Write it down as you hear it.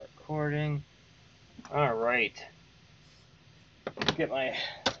recording. All right. Get my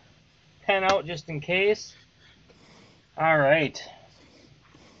pen out just in case. All right.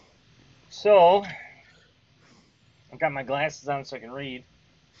 So, I've got my glasses on so I can read.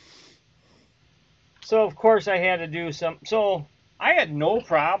 So, of course, I had to do some. So, I had no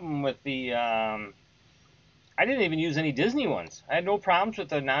problem with the. I didn't even use any Disney ones. I had no problems with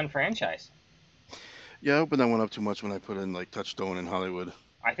the non franchise. Yeah, I opened that one up too much when I put in like Touchstone in Hollywood.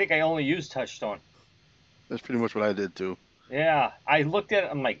 I think I only used Touchstone. That's pretty much what I did too. Yeah. I looked at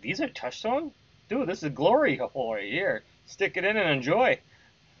it. I'm like, these are Touchstone? Dude, this is a glory hole right here. Stick it in and enjoy.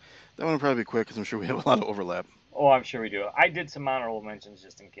 That one will probably be quick because I'm sure we have a lot of overlap. Oh, I'm sure we do. I did some honorable mentions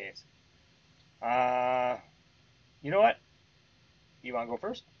just in case. Uh, you know what? You want to go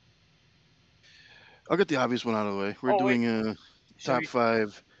first? I'll get the obvious one out of the way. We're Oh, wait. doing Should top we?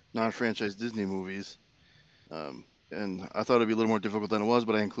 five Yeah. non-franchise Disney movies, and I thought it'd be a little more difficult than it was,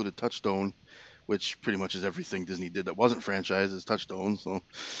 but I included Touchstone, which pretty much is everything Disney did that wasn't franchise is Touchstone. So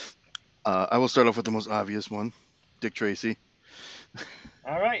I will start off with the most obvious one, Dick Tracy.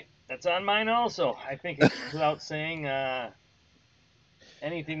 All right. That's on mine also. I think it goes without saying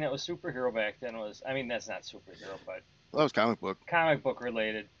anything that was superhero back then was, I mean, that's not superhero, but Well, that was comic book, comic book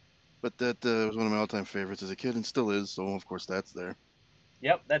related. but that was one of my all-time favorites as a kid and still is. So of course that's there.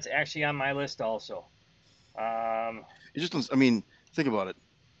 Yep, that's actually on my list also. Um, It just, I mean, think about it.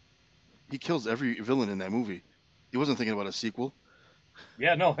 He kills every villain in that movie. He wasn't thinking about a sequel.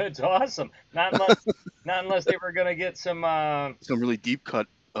 yeah, no, it's awesome. Not unless they were gonna get some. Some really deep cut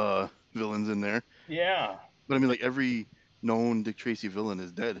villains in there. Yeah, But I mean, like every known Dick Tracy villain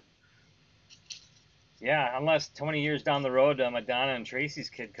is dead. yeah. Unless 20 years down the road, Madonna and Tracy's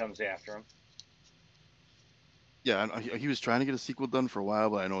kid comes after him. Yeah, he was trying to get a sequel done for a while,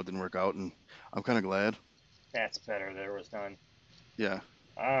 but I know it didn't work out, and I'm kind of glad. That's better. There was none. Yeah.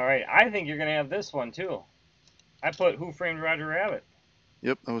 All right, I think you're gonna have this one too. I put Who Framed Roger Rabbit.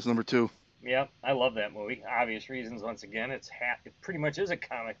 Yep, that was number two. Yep, I love that movie. Obvious reasons. Once again, it pretty much is a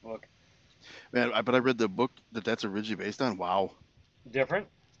comic book. Man, but I read the book that's originally based on. Wow. Different.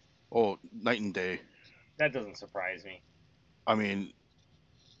 Oh, night and day. That doesn't surprise me. I mean,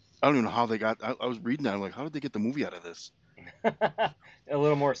 I don't even know how they got. I was reading that. I'm like, how did they get the movie out of this? A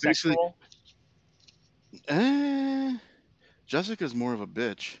little more Basically, sexual. eh, Jessica's more of a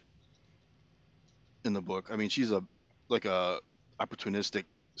bitch in the book. I mean, she's like a opportunistic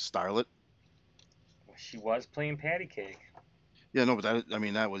starlet. She was playing patty cake. Yeah, no, but I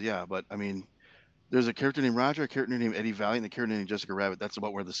mean, that was, yeah, but I mean, there's a character named Roger, a character named Eddie Valiant, and a character named Jessica Rabbit. That's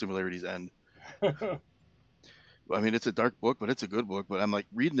about where the similarities end. I mean, it's a dark book, but it's a good book. But I'm like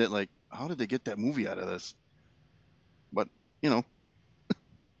reading it, like, how did they get that movie out of this? But you know,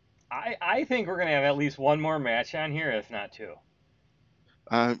 I think we're gonna have at least one more match on here, if not two.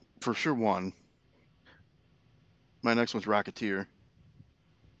 for sure, one. My next one's Rocketeer.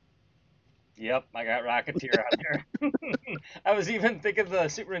 Yep, I got Rocketeer on there. I was even thinking of the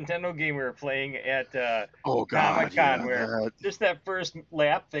Super Nintendo game we were playing at Oh God, Comic Con, yeah, where that. just that first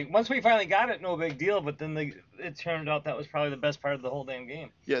lap thing. Once we finally got it, no big deal. But then it turned out that was probably the best part of the whole damn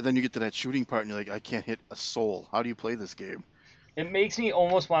game. Yeah, then you get to that shooting part, and you're like, I can't hit a soul. How do you play this game? It makes me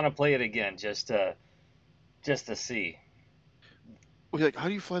almost want to play it again just to see. Well, you're like, how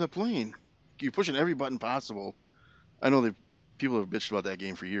do you fly the plane? You're pushing every button possible. I know that people have bitched about that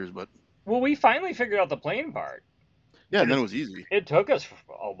game for years, but Well, we finally figured out the playing part, yeah, but and then it was easy. it took us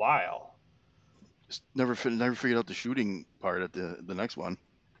a while. Just never figured out the shooting part at the next one.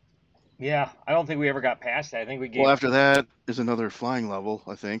 Yeah, I don't think we ever got past that. I think we Well, gave up. after that is another flying level,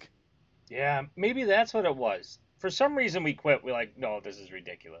 I think. Yeah, maybe that's what it was. For some reason, we quit. We're like, no, this is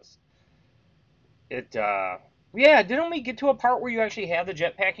ridiculous. It, yeah, didn't we get to a part where you actually have the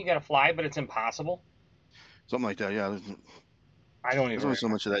jetpack? You got to fly, but it's impossible. Something like that. Yeah, I don't there's even only so remember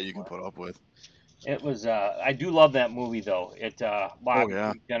much of that you can anymore. put up with. It was. I do love that movie though. Well, Oh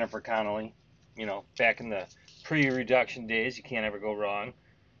yeah, obviously Jennifer Connelly. Back in the pre-reduction days, you can't ever go wrong.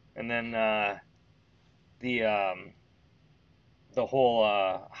 And then the the whole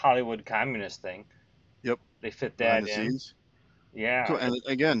Hollywood communist thing. yep. They fit Behind that the in. scenes. Yeah, And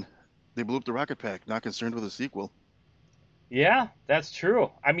again, they blew up the rocket pack. Not concerned with a sequel. yeah, that's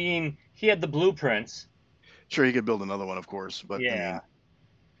true. I mean, he had the blueprints. Sure, he could build another one, of course, but I Yeah, mean,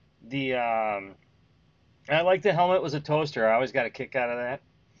 the I like the helmet was a toaster. I always got a kick out of that.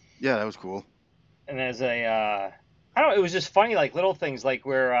 yeah, that was cool. And as a I don't know, it was just funny, like little things like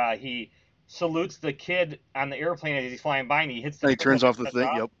where he salutes the kid on the airplane as he's flying by and he hits the And he trigger and turns it off the shuts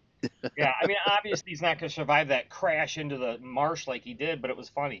thing. off. Yep. Yeah, I mean obviously he's not going to survive that crash into the marsh like he did, but it was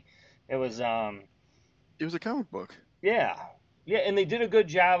funny. It was It was a comic book. yeah. Yeah, and they did a good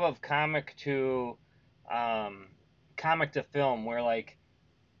job of um, comic to film, where like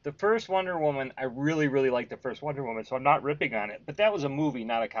the first Wonder Woman, I really, really liked the first Wonder Woman, so I'm not ripping on it. But that was a movie,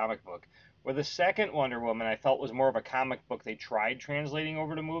 not a comic book. Where the second Wonder Woman, I felt was more of a comic book they tried translating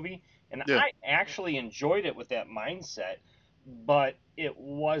over to movie, and Yeah. I actually enjoyed it with that mindset, but it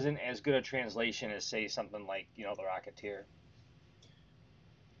wasn't as good a translation as say something like the Rocketeer.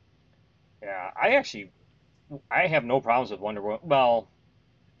 Yeah, I have no problems with Wonder Woman. Well,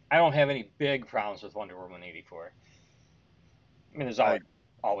 I don't have any big problems with Wonder Woman 84. I mean, there's I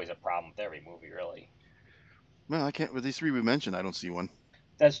always a problem with every movie, really. well, I can't with these three we mentioned. I don't see one.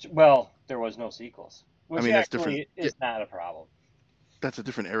 Well, there was no sequels, I which mean, that's different. actually Yeah, is not a problem. that's a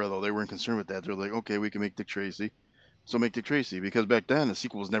different era though. They weren't concerned with that. They're like, okay, we can make Dick Tracy, so make Dick Tracy because back then the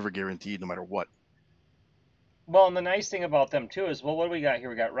sequel was never guaranteed, no matter what. Well, and the nice thing about them too is, well, what do we got here?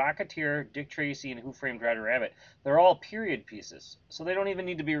 We got Rocketeer, Dick Tracy, and Who Framed Roger Rabbit. They're all period pieces, so they don't even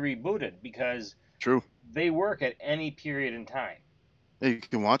need to be rebooted because True. they work at any period in time. Yeah, you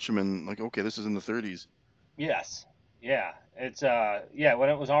can watch them and like, okay, this is in the 30s. Yes, yeah, it's yeah, when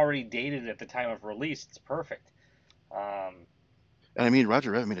it was already dated at the time of release, it's perfect. Um, And I mean,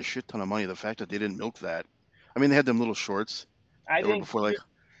 Roger Rabbit made a shit ton of money. The fact that they didn't milk that. I mean, they had them little shorts I that were didn't before keep like it,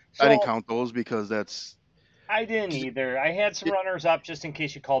 I didn't so count those because that's I didn't 'cause either. I had some it, runners up just in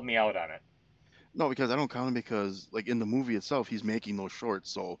case you called me out on it. no, because I don't count them because like in the movie itself, he's making those shorts,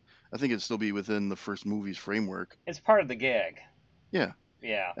 so I think it'd still be within the first movie's framework. It's part of the gag. Yeah.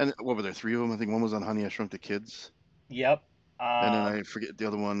 Yeah. And what were there? Three of them. I think one was on Honey I Shrunk the Kids, Yep. and then I forget the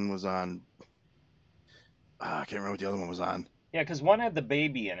other one was on. I can't remember what the other one was on. Yeah, because one had the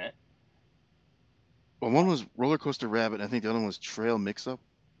baby in it. Well, one was Roller Coaster Rabbit. And I think the other one was Trail Mix Up.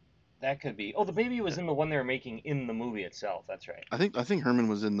 That could be. Oh, the baby was in the one they were making in the movie itself. That's right. I think Herman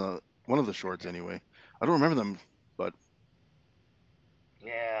was in the one of the shorts anyway. I don't remember them, but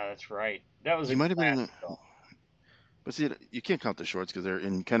Yeah, that's right. That was he a might have been in classic the. film. But see, you can't count the shorts because they're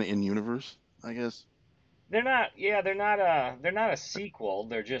in kind of in universe, I guess. They're not. Yeah, they're not a sequel.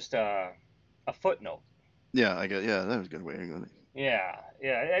 They're just a footnote. Yeah, I guess. Yeah, that was a good way of going. Yeah,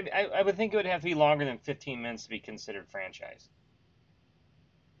 yeah. I would think it would have to be longer than 15 minutes to be considered franchise.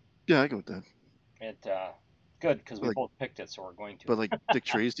 Yeah, I go with that. It good because But we like, both picked it, so we're going to. but like Dick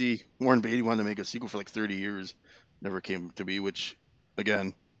Tracy, Warren Beatty wanted to make a sequel for like 30 years, never came to be. Which,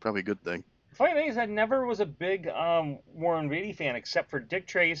 again, probably a good thing. Funny thing is, I never was a big Warren Beatty fan except for Dick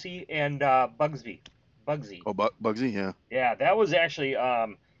Tracy and Bugsby. Bugsy. Oh, Bugsy, yeah. Yeah, that was actually,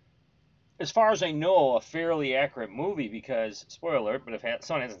 as far as I know, a fairly accurate movie because, spoiler alert, but if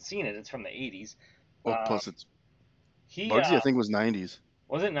someone hasn't seen it, it's from the 80s. Oh, Um, plus it's he Bugsy. I think was 90s.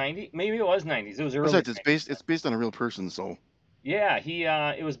 was it 90? Maybe it was 90s. It was early Besides, it's 90s. based it's based on a real person, so Yeah,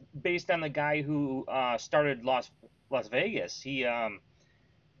 it was based on the guy who started Las Vegas.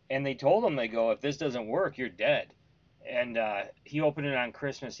 And they told him, they go, if this doesn't work, you're dead. And he opened it on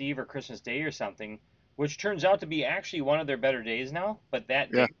Christmas Eve or Christmas Day or something, which turns out to be actually one of their better days now. But that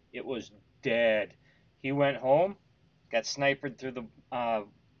yeah. day, it was dead. He went home, got sniped through the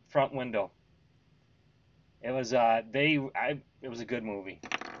front window. It was a good movie.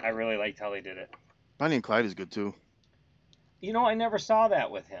 I really liked how they did it. Bonnie and Clyde is good too. I never saw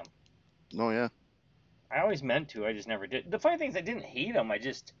that with him. Oh yeah, I always meant to. I just never did. The funny thing is, I didn't hate him.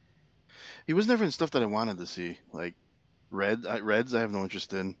 he was never in stuff that I wanted to see. Like Reds, I have no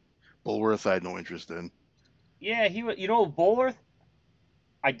interest in. Bulworth, I had no interest in. Yeah, he was. Bullworth.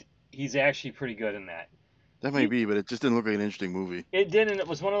 I he's actually pretty good in that. That may He be, but it just didn't look like an interesting movie. It did, and it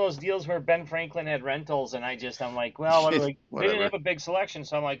was one of those deals where Ben Franklin had rentals, and I'm like, well, what are they didn't Whatever. have a big selection,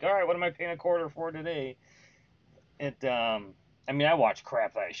 so I'm like, all right, what am I paying a quarter for today? I mean, I watched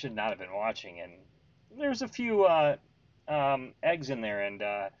crap that I should not have been watching, and there's a few eggs in there, and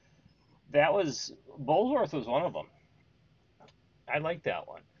that was Bullworth was one of them. I like that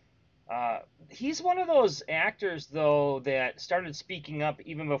one. He's one of those actors though that started speaking up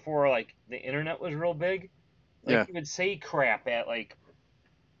even before like the internet was real big. Like Yeah, he would say crap at like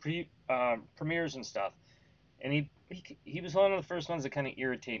premieres and stuff, and he was one of the first ones that kind of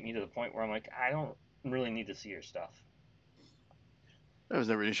irritate me to the point where I'm like, I don't really need to see your stuff. that was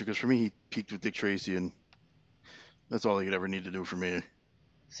never an issue because for me, he peaked with Dick Tracy, and that's all he could ever need to do for me.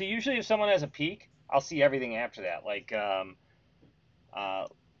 See, usually if someone has a peak, I'll see everything after that. Like uh,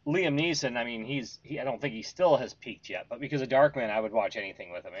 Liam Neeson, I mean, I don't think he still has peaked yet, but because of Darkman, I would watch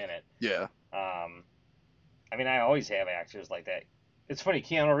anything with him in it. Yeah, Um, I mean, I always have actors like that. It's funny,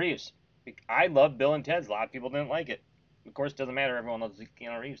 Keanu Reeves. I love Bill and Ted's. A lot of people didn't like it. Of course, it doesn't matter. Everyone loves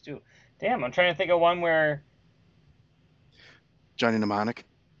Keanu Reeves too. Damn, I'm trying to think of one where. Johnny Mnemonic.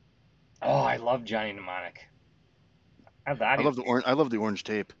 Oh, I love Johnny Mnemonic. I have the I audio. love the orange. I love the orange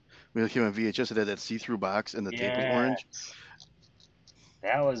tape. When it came on VHS, it had that see-through box, and the tape was orange. Yes,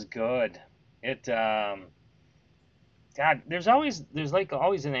 that was good. It God, there's like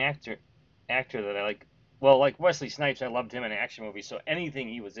always an actor that I like. Well, like Wesley Snipes, I loved him in action movies, so anything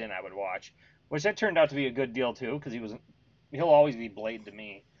he was in, I would watch. Which that turned out to be a good deal too, because he'll always be Blade to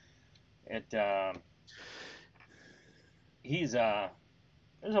me. It he's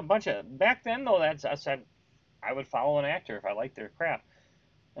there's a bunch of back then though. I said I would follow an actor if I liked their crap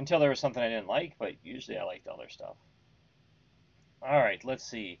until there was something I didn't like, but usually I liked all their stuff. All right, let's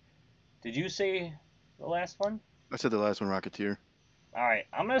see. Did you say the last one? I said the last one, Rocketeer. All right,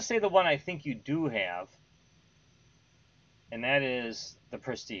 I'm gonna say the one I think you do have, and that is The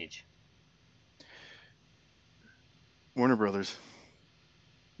Prestige. Warner Brothers.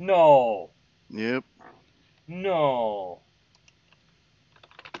 No, Yep. no,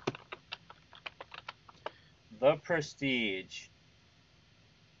 The Prestige.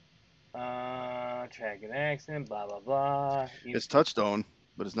 Track an accident, blah blah blah. It's Touchstone,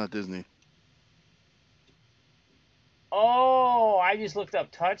 but it's not Disney. Oh, I just looked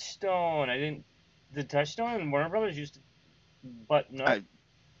up Touchstone. I didn't. The Touchstone and Warner Brothers used to button up. I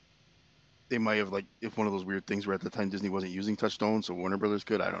They might have, like, if one of those weird things where at the time Disney wasn't using Touchstone, so Warner Brothers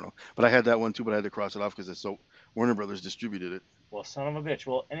could. I don't know. But I had that one too, but I had to cross it off because it's so Warner Brothers distributed it. Well, son of a bitch.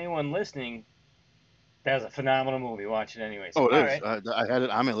 Well, anyone listening, that's a phenomenal movie. Watch it anyways. Oh, it All is. right. I had it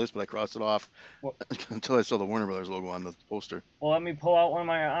on my list, but I crossed it off Well, until I saw the Warner Brothers logo on the poster. well, let me pull out one of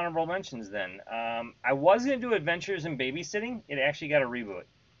my honorable mentions then. I was gonna do Adventures in Babysitting. It actually got a reboot.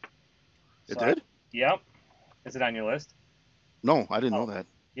 It So, did? yep. Is it on your list? No, I didn't know Oh, that.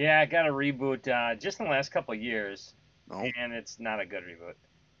 yeah, it got a reboot just in the last couple of years, No, and it's not a good reboot.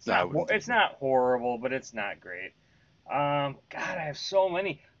 no, I wouldn't think It's so. not horrible, but it's not great. God, I have so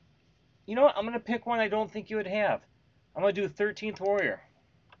many. You know what? I'm gonna pick one I don't think you would have. I'm gonna do 13th Warrior.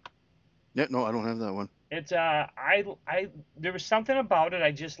 Yeah, no, I don't have that one. It's I there was something about it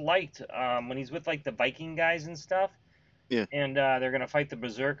I just liked when he's with like the Viking guys and stuff, Yeah, and they're gonna fight the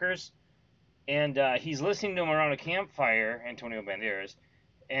Berserkers, and he's listening to them around a campfire, Antonio Banderas,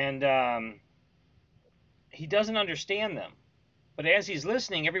 and he doesn't understand them. But as he's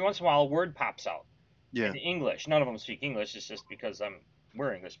listening, every once in a while a word pops out yeah. in English. None of them speak English. It's just because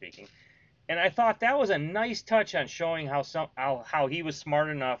we're English speaking. And I thought that was a nice touch on showing how he was smart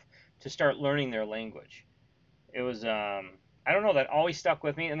enough to start learning their language. It was I don't know, that always stuck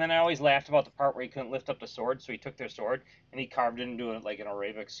with me. And then I always laughed about the part where he couldn't lift up the sword, so he took their sword and he carved it into like an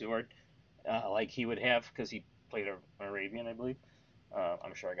Arabic sword, like he would have because he played an Arabian, I believe.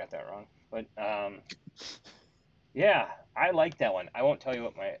 I'm sure I got that wrong, but yeah, I like that one. I won't tell you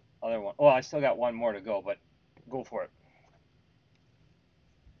what my other one. Well, I still got one more to go, but go for it.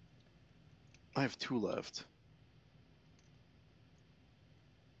 I have two left.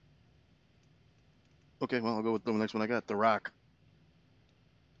 Okay, well, I'll go with the next one I got, The Rock.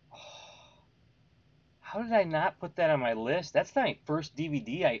 How did I not put that on my list? That's my first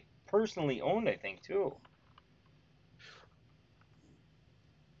DVD I personally owned, I think, too.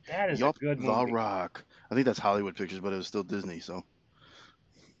 That is a Yup, good The movie. Rock. I think that's Hollywood Pictures, but it was still Disney, so.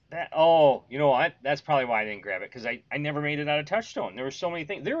 You know what? That's probably why I didn't grab it because I never made it out of Touchstone. There were so many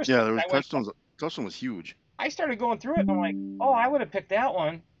things. There was Yeah, things there was I went. Touchstone was huge. I started going through it and I'm like, oh, I would have picked that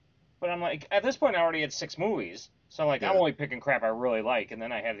one, but I'm like, at this point I already had 6 movies, so like I'm Yeah. only picking crap I really like, and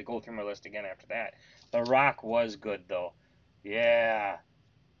then I had to go through my list again after that. The Rock was good though. Yeah,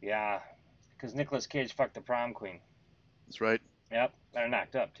 yeah, because Nicolas Cage fucked the prom queen. That's right. Yep, got her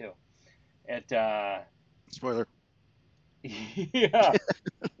knocked up too. It Spoiler. yeah,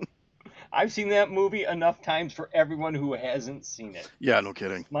 I've seen that movie enough times for everyone who hasn't seen it. Yeah, no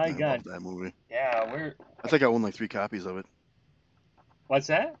kidding. My I love God, that movie. yeah, we're I think I own like 3 copies of it. what's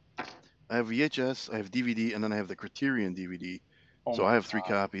that? I have VHS, I have DVD, and then I have the Criterion DVD. Oh So I my have three God,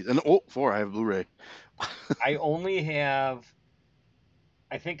 copies. And oh, four, I have Blu-ray. I only have.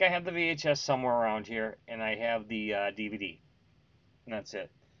 I think I have the VHS somewhere around here, and I have the DVD, and that's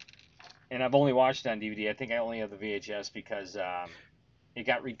it. And I've only watched it on DVD. I think I only have the VHS because it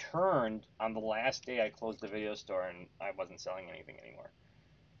got returned on the last day I closed the video store, and I wasn't selling anything anymore.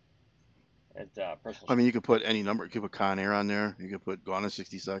 At personal I shop. mean, you could put any number. You could put Con Air on there. You could put Gone in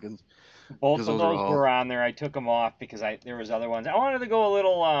 60 Seconds Both because of those are those all were on there. I took them off because there was other ones. I wanted to go a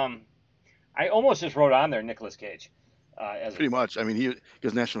little. I almost just wrote on there Nicolas Cage as a pretty choice. much. I mean,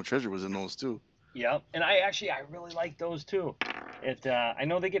 because National Treasure was in those too. Yep, and I really like those too. I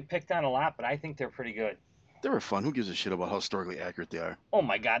know they get picked on a lot, but I think they're pretty good. They were fun. Who gives a shit about how historically accurate they are? Oh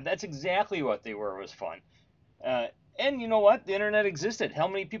my God, that's exactly what they were. Was fun. Uh, And you know what? The internet existed. How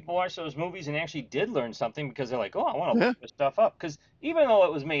many people watched those movies and actually did learn something because they're like, oh, I want to Yeah, look this stuff up. Because even though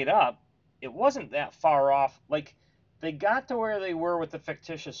it was made up, it wasn't that far off. Like, they got to where they were with the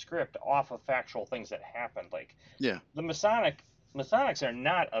fictitious script off of factual things that happened. Like, yeah. the Masonics are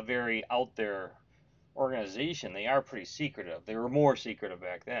not a very out there organization. They are pretty secretive. They were more secretive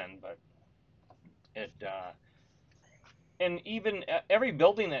back then, but it and even every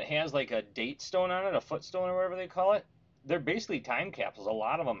building that has like a date stone on it, a footstone or whatever they call it, they're basically time capsules. A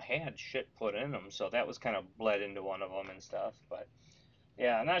lot of them had shit put in them, so that was kind of bled into one of them and stuff. But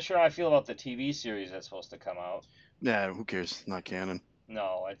yeah, I'm not sure how I feel about the TV series that's supposed to come out. Yeah, who cares? Not canon.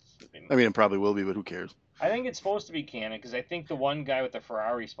 No, I mean, it probably will be, but who cares? I think it's supposed to be canon because I think the one guy with the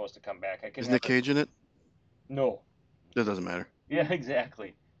Ferrari is supposed to come back. I could Is Nick never. Cage in it? No. That doesn't matter. Yeah,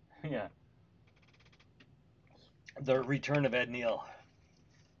 exactly. Yeah. The return of Ed Neal.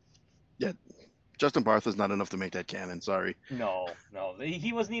 Yeah, Justin Bartha's not enough to make that canon. Sorry. No, no,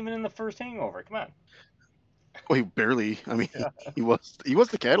 he wasn't even in the first Hangover. Come on. Oh, he barely. I mean, Yeah. he was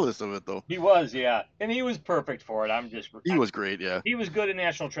the catalyst of it, though. He was, yeah, and he was perfect for it. He was great. Yeah, he was good in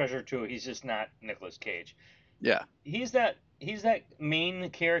National Treasure too. He's just not Nicolas Cage. yeah, He's that main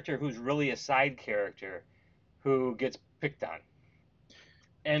character who's really a side character who gets picked on,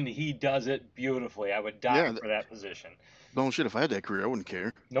 and he does it beautifully. I would die yeah. for that position. No shit. If I had that career, I wouldn't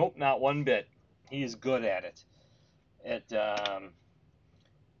care. Nope, not one bit. He is good at it. It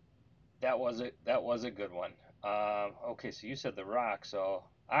that was a good one. Okay, so you said The Rock, so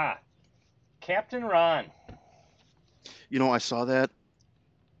Captain Ron. You know, I saw that.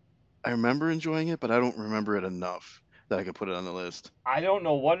 I remember enjoying it, but I don't remember it enough that I could put it on the list. I don't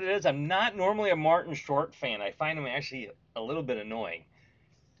know what it is. I'm not normally a Martin Short fan. I find him actually a little bit annoying.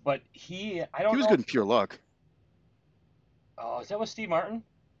 But I He don't was know. good in Pure Luck. Oh, is that with Steve Martin?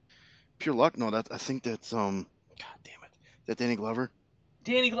 Pure Luck? No, I think that's God damn it. Is that Danny Glover?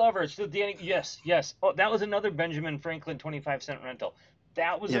 Danny Glover. It's still Danny. Yes, yes. Oh, that was another Benjamin Franklin 25-cent rental.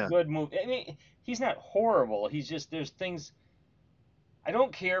 That was a Yeah. good movie. I mean, he's not horrible. He's just there's things I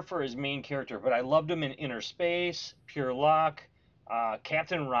don't care for his main character, but I loved him in Inner Space, Pure Luck,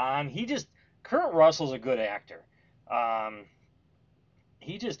 Captain Ron. Kurt Russell's a good actor. Um,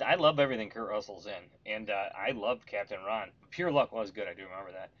 I love everything Kurt Russell's in, and I loved Captain Ron. Pure Luck was good. I do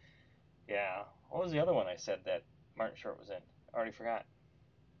remember that. Yeah. What was the other one I said that Martin Short was in? I already forgot.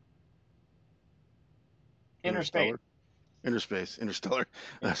 Inner Space. Interstellar. Interstellar.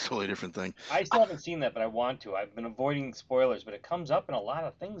 That's a totally different thing. I still haven't seen that, but I want to. I've been avoiding spoilers, but it comes up in a lot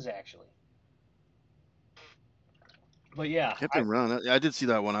of things actually. But yeah, Captain Ron. I did see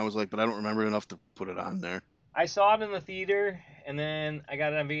that one. I was like, but I don't remember enough to put it on there. I saw it in the theater, and then I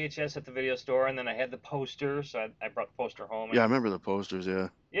got it on VHS at the video store, and then I had the poster, so I brought the poster home. Yeah, I remember the posters. Yeah.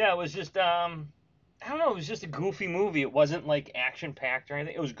 Yeah, it was just I don't know, it was just a goofy movie. It wasn't like action packed or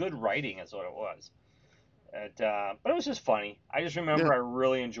anything. It was good writing, is what it was. But it was just funny. I just remember Yeah. I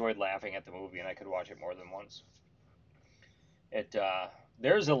really enjoyed laughing at the movie, and I could watch it more than once.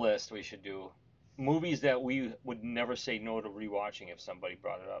 There's a list we should do. Movies that we would never say no to rewatching if somebody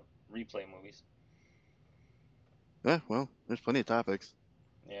brought it up. Replay movies. Yeah. Well, there's plenty of topics.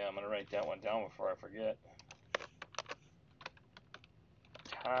 Yeah, I'm gonna write that one down before I forget.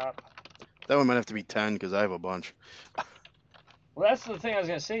 Top. That one might have to be 10 because I have a bunch. Well, that's the thing I was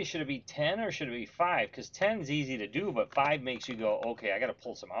gonna say. Should it be 10 or should it be 5? Because 10's easy to do, but 5 makes you go, okay, I gotta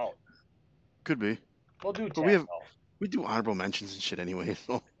pull some out. Could be. We'll do 10. But we do honorable mentions and shit anyway.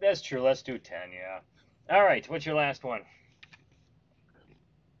 So. That's true. Let's do 10. Yeah. All right. What's your last one?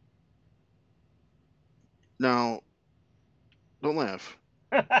 Now, don't laugh.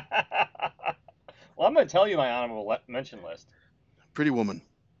 Well, I'm gonna tell you my honorable mention list. Pretty Woman.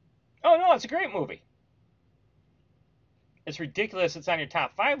 Oh no, it's a great movie. It's ridiculous. It's on your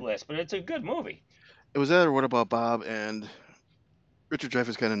top 5 list, but it's a good movie. It was that or What About Bob? And Richard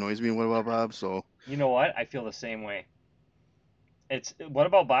Dreyfuss kind of annoys me in What About Bob. So You know what? I feel the same way. It's What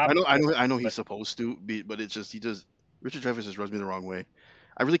About Bob? I know he's supposed to be, but it's just Richard Dreyfuss just rubs me the wrong way.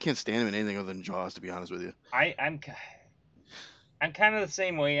 I really can't stand him in anything other than Jaws, to be honest with you. I'm kind of the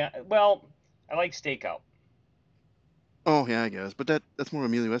same way. Well, I like Stakeout. Oh yeah, I guess, but that's more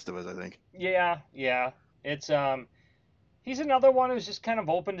Emilio Estevez, I think. Yeah, yeah. It's he's another one who's just kind of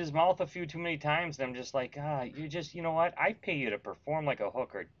opened his mouth a few too many times, and I'm just like, you know what? I pay you to perform like a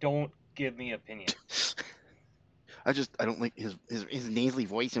hooker. Don't give me opinions. I don't like his nasally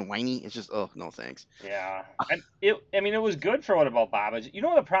voice and whiny. It's just, oh no, thanks. Yeah, I mean, it was good for What About Bob. You know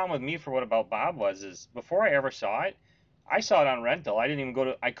what the problem with me for What About Bob is before I ever saw it, I saw it on rental. I didn't even go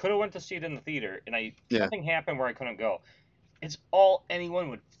to. I could have went to see it in the theater, and Yeah. nothing happened where I couldn't go. It's all anyone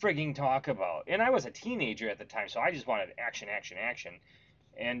would frigging talk about. And I was a teenager at the time, so I just wanted action, action, action.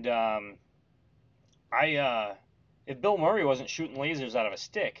 And I if Bill Murray wasn't shooting lasers out of a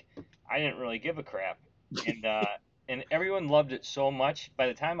stick, I didn't really give a crap. And everyone loved it so much. By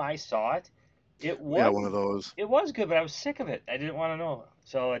the time I saw it, it Yeah, was one of those. it was good, but I was sick of it. I didn't want to know.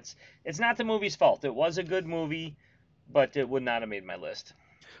 So it's not the movie's fault. It was a good movie, but it would not have made my list.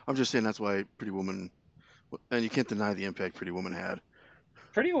 I'm just saying that's why Pretty Woman, and you can't deny the impact Pretty Woman had.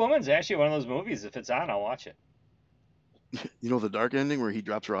 Pretty Woman's actually one of those movies. If it's on, I'll watch it. You know the dark ending where he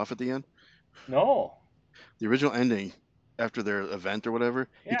drops her off at the end? No, The original ending, after their event or whatever,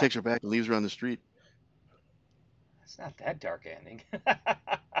 he yeah, takes her back and leaves her on the street. it's not that dark ending.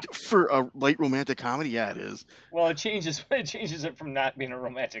 For a light romantic comedy, yeah, it is. Well, it changes it from not being a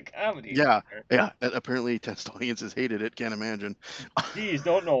romantic comedy. Yeah, yeah. Apparently, test audiences hated it. Can't imagine. Geez,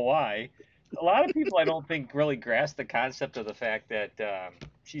 don't know why. A lot of people I don't think really grasp the concept of the fact that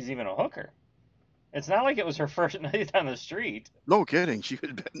she's even a hooker. It's not like it was her first night on the street. No kidding. She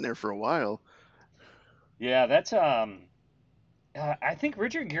had been there for a while. Yeah, that's I think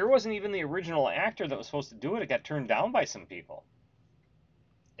Richard Gere wasn't even the original actor that was supposed to do it. It got turned down by some people.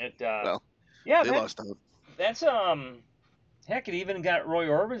 It Well, yeah, they lost out. that's heck, it even got Roy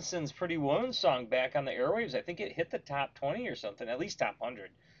Orbison's Pretty Woman song back on the airwaves. I think it hit the top 20 or something, at least top 100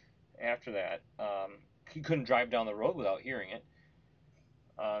 after that. He couldn't drive down the road without hearing it.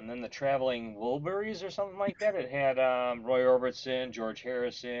 And then the Traveling Wilburys or something like that. It had Roy Orbison, George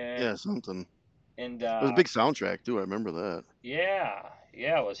Harrison, Yeah, something. and It was a big soundtrack too. I remember that. yeah,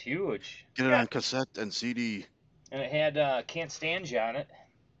 yeah, it was huge. Get it Yeah, on cassette and CD. and it had Can't Stand You on it.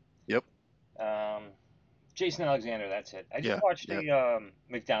 Yep. Um, Jason Alexander, that's it. I just Yeah. watched Yep. a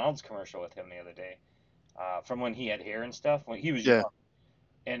McDonald's commercial with him the other day, from when he had hair and stuff when he was Yeah. young.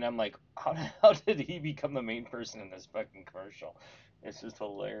 And I'm like, how did he become the main person in this fucking commercial? It's just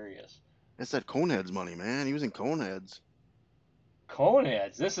hilarious. That's that Coneheads money, man. He was in Coneheads.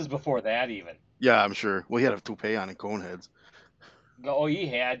 Coneheads. This is before that even. Yeah, I'm sure. Well, he had a toupee on in Coneheads. Oh, he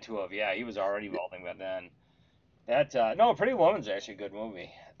had to have. Yeah, he was already Yeah. balding by then. That no, Pretty Woman's actually a good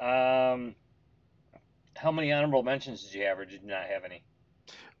movie. How many honorable mentions did you have, or did you not have any?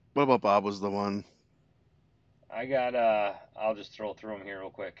 What about Bob was the one? I got. I'll just throw through them here real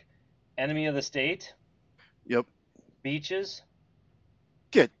quick. Enemy of the State, Yep. Beaches.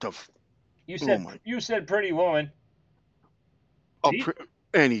 Get the. You Oh said my. you said Pretty Woman. Oh, Be-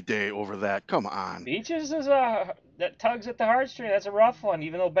 any day over that. Come on. Beaches is a that tugs at the heartstring. That's a rough one,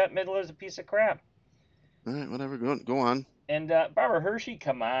 even though Bette Midler is a piece of crap. All right, whatever. Go on. And Barbara Hershey,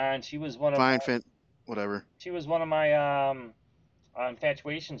 come on, Fine, whatever. she was one of my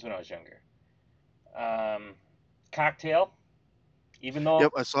infatuations when I was younger. Um, Cocktail, even though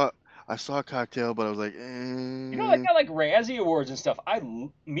Yep, I saw a Cocktail, but I was like, it got like Razzie awards and stuff.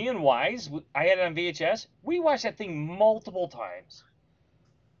 Me and Wise, I had it on VHS. We watched that thing multiple times.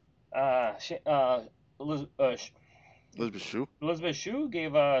 Eliz- Elizabeth Shue. Elizabeth Shue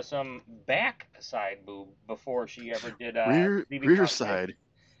gave some backside boob before she ever did Phoebe Rear Conversation. side.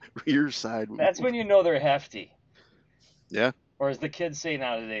 Rear side. That's when you know they're hefty, Yeah. or as the kids say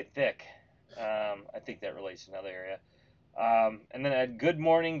nowadays, thick. I think that relates to another area. And then I had Good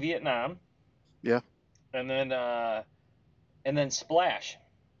Morning Vietnam, Yeah. and then Splash.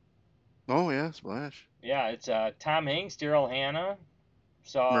 Oh yeah, Splash. Yeah, it's Tom Hanks, Daryl Hannah.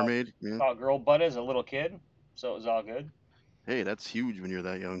 Saw Mermaid. Yeah. saw Girl Butt as a little kid, so it was all good. Hey, that's huge when you're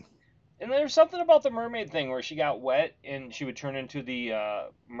that young. And there's something about the mermaid thing where she got wet and she would turn into the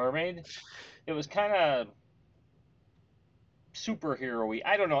mermaid. It was kind of superhero-y.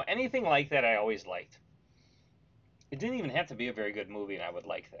 I don't know. Anything like that I always liked. It didn't even have to be a very good movie and I would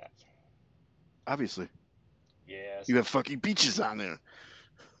like that. Obviously. Yes. You have fucking beaches on there.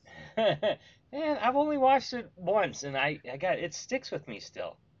 Man, I've only watched it once and I got it sticks with me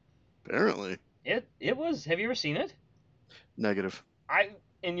still. Apparently. It was, have you ever seen it? Negative.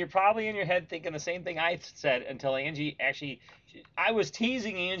 And you're probably in your head thinking the same thing I said until Angie actually. I was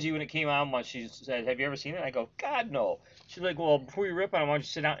teasing Angie when it came out once. She said, "Have you ever seen it?" I go, "God no." She's like, "Well, before you rip on it, why don't you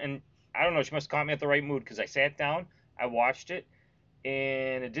sit down?" And I don't know. She must have caught me at the right mood because I sat down, I watched it,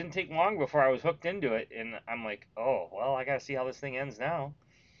 and it didn't take long before I was hooked into it. And I'm like, "Oh, well, I gotta see how this thing ends now."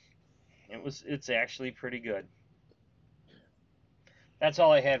 It's actually pretty good. That's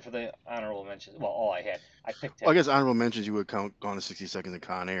all I had for the honorable mentions. Well, all I had. I picked Well, I 10. guess honorable mentions you would count Gone to 60 Seconds in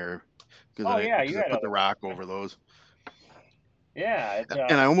Con Air Oh yeah, because you I had put The other ones. Rock over those. Yeah,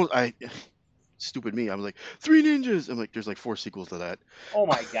 And I stupid me. I was like, Three Ninjas. I'm like, there's like 4 sequels to that. oh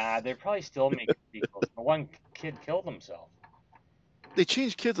my God, they're probably still making sequels. The one kid killed himself. They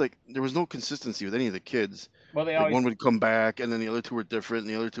changed kids, like, there was no consistency with any of the kids. Well, they Like, always one would come back, and then the other 2 were different,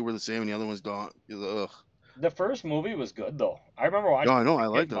 and the other 2 were the same, and the other one's gone. Ugh. the first movie was good though. I remember No, watching I it know, as I a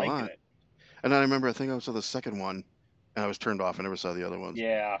kid liked and it a liking lot. it. And I remember I think I saw the second one, and I was turned off. I never saw the other ones.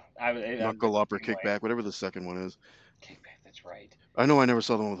 Yeah, I'm the Knuckle Up or same way. Kickback, whatever the second one is. Kickback, that's right. I know I never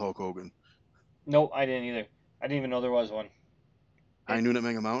saw the one with Hulk Hogan. No, I didn't either. I didn't even know there was one. High It Noon at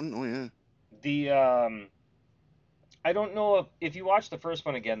Mega Mountain? Oh, yeah. the I don't know if you watch the first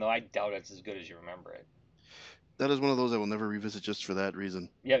one again though. I doubt it's as good as you remember it. That is one of those I will never revisit just for that reason.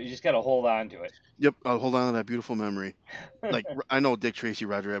 Yeah, you just got to hold on to it. Yep, I'll hold on to that beautiful memory. Like, I know Dick Tracy,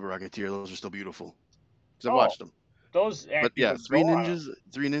 Roger Rabbit, Rocketeer, those are still beautiful, 'cause I've Oh, watched them. those But, actually yeah, would go on.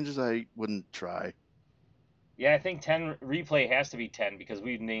 3 Ninjas I wouldn't try. Yeah, I think 10 replay has to be 10 because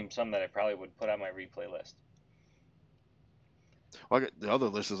we've named some that I probably would put on my replay list. Well, I got the other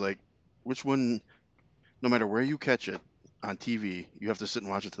list is, like, which one no matter where you catch it on TV, you have to sit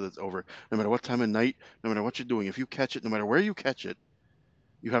and watch it till it's over. No matter what time of night, no matter what you're doing, if you catch it, no matter where you catch it,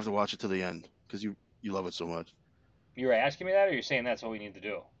 you have to watch it to the end because you love it so much. You were asking me that, or you're saying that's what we need to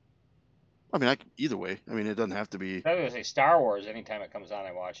do? I mean, either way. I mean, it doesn't have to be. I was gonna say Star Wars. Anytime it comes on,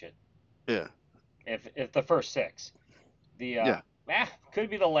 I watch it. Yeah, If the first six, the yeah. could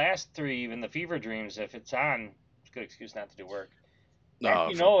be the last three, even the Fever Dreams. If it's on, it's a good excuse not to do work. No,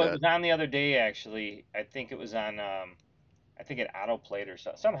 Actually, fuck no, it that. was on the other day. Actually, I think it was on. I think it auto played or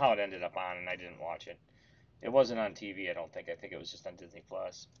so. Somehow it ended up on, and I didn't watch it. It wasn't on TV. I don't think. I think it was just on Disney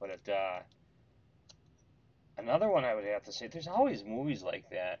Plus. But another one I would have to say. There's always movies like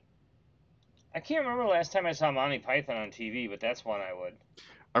that. I can't remember the last time I saw Monty Python on TV, but that's one I would.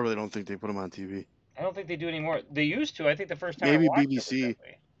 I really don't think they put them on TV. I don't think they do anymore. They used to. I think the first time I Maybe watched it was that BBC.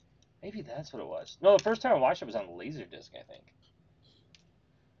 way. Maybe that's what it was. No, the first time I watched it was on Laserdisc, I think.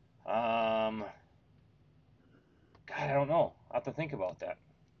 Um, God, I don't know. I'll have to think about that.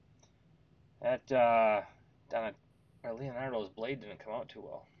 That Donna Leonardo's Blade didn't come out too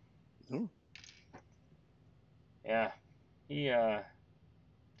well. Oh, Yeah, he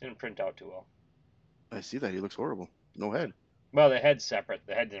didn't print out too well. I see that. He looks horrible. No head. Well, the head's separate.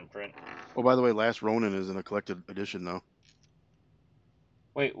 The head didn't print. Oh, by the way, Last Ronin is in a collected edition now.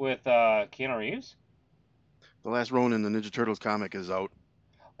 Wait, with Keanu Reeves? The Last Ronin, the Ninja Turtles comic, is out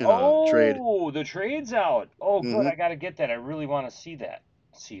in a trade. Oh, the trade's out. Oh, good. Hmm. I gotta get that. I really want to see that.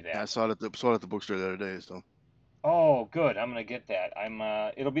 See I that. saw it at the bookstore the other day. So Oh, good. I'm gonna get that.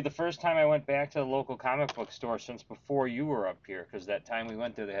 It'll be the first time I went back to the local comic book store since before you were up here, because that time we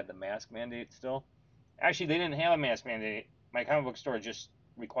went there, they had the mask mandate still. Actually, they didn't have a mask mandate. My comic book store just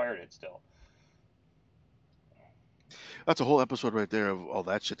required it still. that's a whole episode right there of all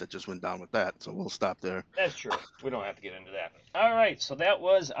that shit that just went down with that. So we'll stop there. That's true. We don't have to get into that. All right, so that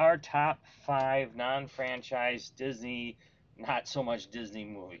was our top five non-franchise Disney, not so much Disney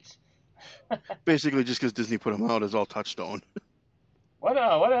movies. Basically, just because Disney put them out is all Touchstone. What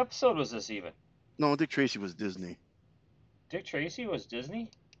episode was this even? No, Dick Tracy was Disney. Dick Tracy was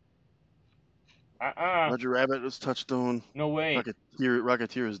Disney? Uh-uh. Roger Rabbit was Touchstone. No way.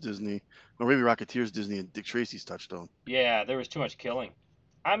 Rocketeer is Disney. Or maybe Rocketeer is Disney and Dick Tracy's Touchstone. Yeah, there was too much killing.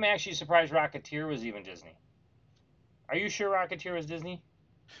 I'm actually surprised Rocketeer was even Disney. Are you sure Rocketeer was Disney?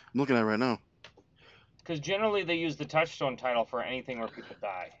 I'm looking at it right now. Because generally they use the Touchstone title for anything where people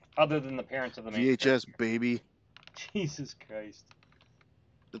die, other than the parents of the main VHS, character. baby. Jesus Christ.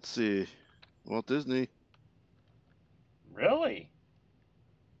 Let's see. Walt Disney. Really?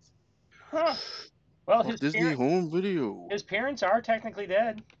 Huh. Well, Walt Disney Home Video. his parents are technically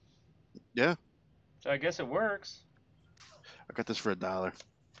dead, Yeah, so I guess it works. I got this for $1.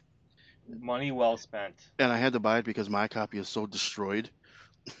 Money well spent. And I had to buy it because my copy is so destroyed.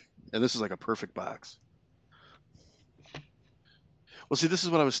 And this is like a perfect box. Well, see, this is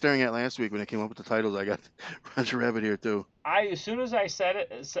what I was staring at last week when I came up with the titles. I got Roger Rabbit here too. As soon as I said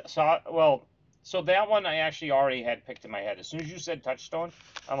it, saw it, well, so that one I actually already had picked in my head. As soon as you said Touchstone,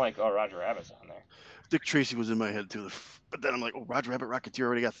 I'm like, oh, Roger Rabbit's on there. Dick Tracy was in my head too. But then I'm like, oh, Roger Rabbit, Rocketeer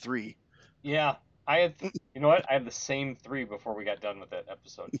already got 3. Yeah, I had, you know what? I had the same 3 before we got done with that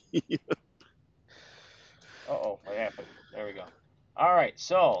episode. Uh-oh, what happened? There we go. All right,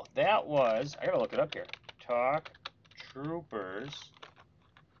 so that was, I gotta look it up here. Talk Troopers.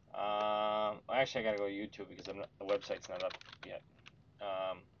 Actually, I gotta go to YouTube because the website's not up yet.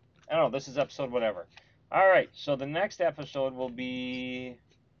 I don't know. This is episode whatever. All right, so the next episode will be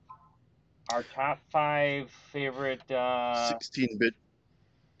our top 5 favorite 16-bit.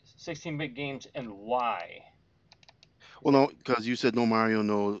 16-bit games and why. Well, no, because you said no Mario,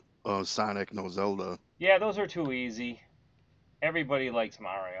 no Sonic, no Zelda. Yeah, those are too easy. Everybody likes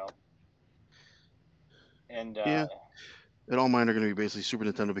Mario. And Yeah. And all mine are going to be basically Super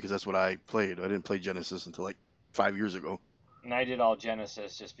Nintendo because that's what I played. I didn't play Genesis until like 5 years ago. And I did all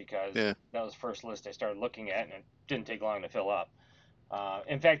Genesis just because Yeah. that was the first list I started looking at, and it didn't take long to fill up.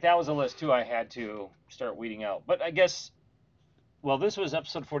 In fact, that was a list too I had to start weeding out. But I guess, well, this was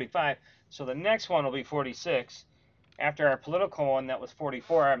episode 45, so the next one will be 46. After our political one, that was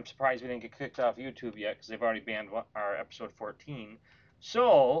 44. I'm surprised we didn't get kicked off YouTube yet because they've already banned our episode 14.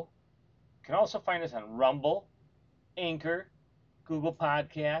 So, you can also find us on Rumble, Anchor, Google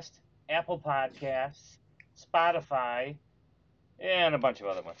Podcast, Apple Podcasts, Spotify, and a bunch of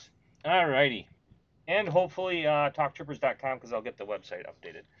other ones. Alrighty. And hopefully talktroopers.com because I'll get the website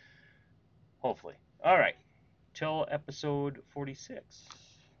updated. Hopefully. All right. Till episode 46.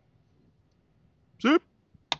 Zip.